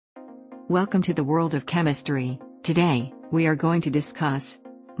Welcome to the world of chemistry. Today, we are going to discuss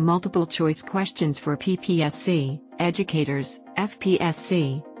multiple choice questions for PPSC, educators,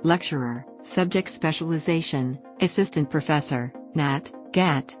 FPSC, lecturer, subject specialization, assistant professor, NAT,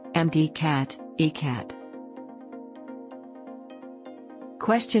 GAT, Mdcat, Ecat.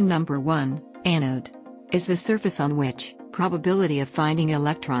 Question number 1, anode. Is the surface on which probability of finding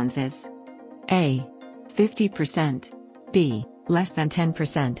electrons is A. 50%, B. less than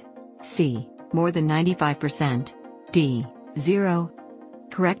 10%, C. more than 95%, D. 0.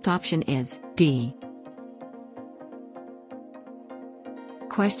 Correct option is D.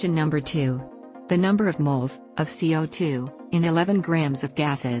 Question number 2. The number of moles of CO2 in 11 grams of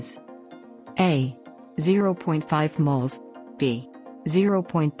gas is A. 0.5 moles, B.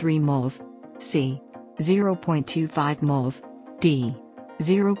 0.3 moles, C. 0.25 moles, D.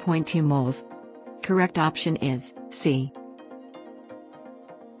 0.2 moles. Correct option is C.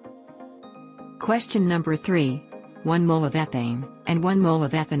 Question number 3. 1 mole of ethane and 1 mole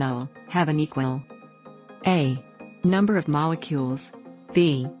of ethanol have an equal A. number of molecules,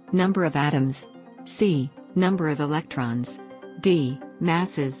 B. number of atoms, C. number of electrons, D.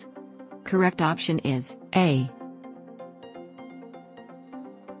 masses. Correct option is A.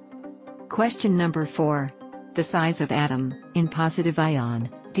 Question number 4. The size of atom in positive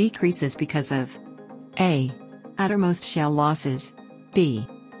ion decreases because of A. outermost shell losses, B.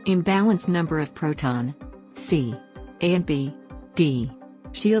 imbalanced number of proton, C. A and B, D.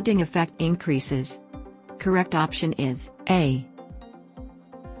 shielding effect increases. Correct option is A.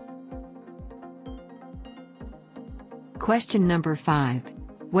 Question number 5.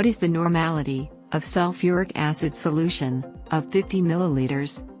 What is the normality of sulfuric acid solution of 50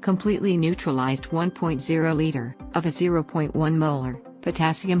 milliliters, completely neutralized 1.0 liter, of a 0.1 molar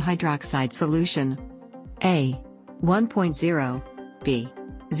potassium hydroxide solution? A. 1.0, B.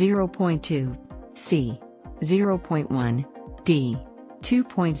 0.2, C. 0.1, D.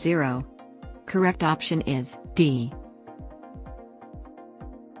 2.0. Correct option is D.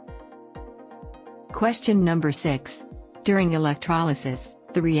 Question number 6. During electrolysis,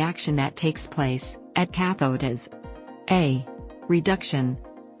 the reaction that takes place at cathode is A. reduction,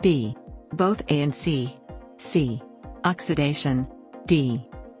 B. both A and C, C. oxidation, D.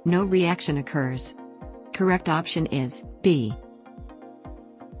 no reaction occurs. Correct option is B.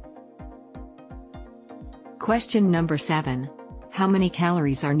 Question number 7. How many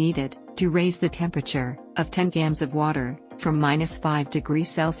calories are needed to raise the temperature of 10 grams of water from -5 degrees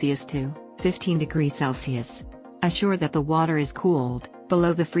Celsius to 15 degrees Celsius? Assure that the water is cooled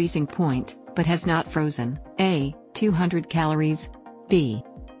below the freezing point, but has not frozen. A. 200 calories, B.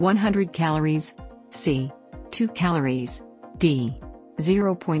 100 calories, C. 2 calories, D.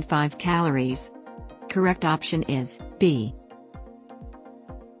 0.5 calories. Correct option is B.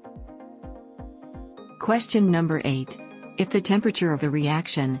 Question number 8. If the temperature of a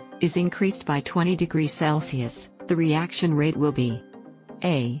reaction is increased by 20 degrees Celsius, the reaction rate will be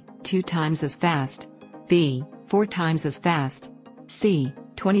A. 2 times as fast, B. 4 times as fast, C.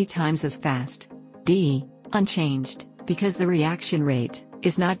 20 times as fast, D. unchanged, because the reaction rate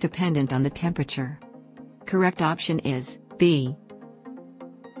is not dependent on the temperature. Correct option is B.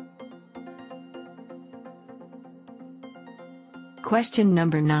 Question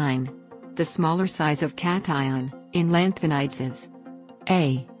number 9. The smaller size of cation in lanthanides is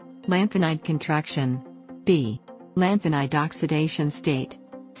A. lanthanide contraction, B. lanthanide oxidation state,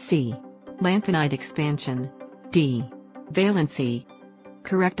 C. lanthanide expansion, D. valency.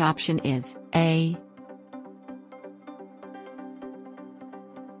 Correct option is A.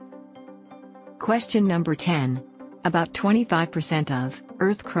 Question number 10. About 25% of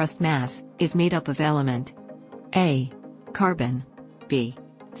Earth crust mass is made up of element A. carbon, B.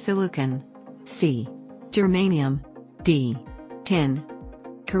 silicon, C. germanium, D. tin.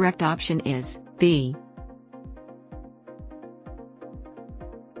 Correct option is B.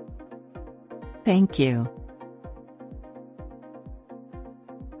 Thank you.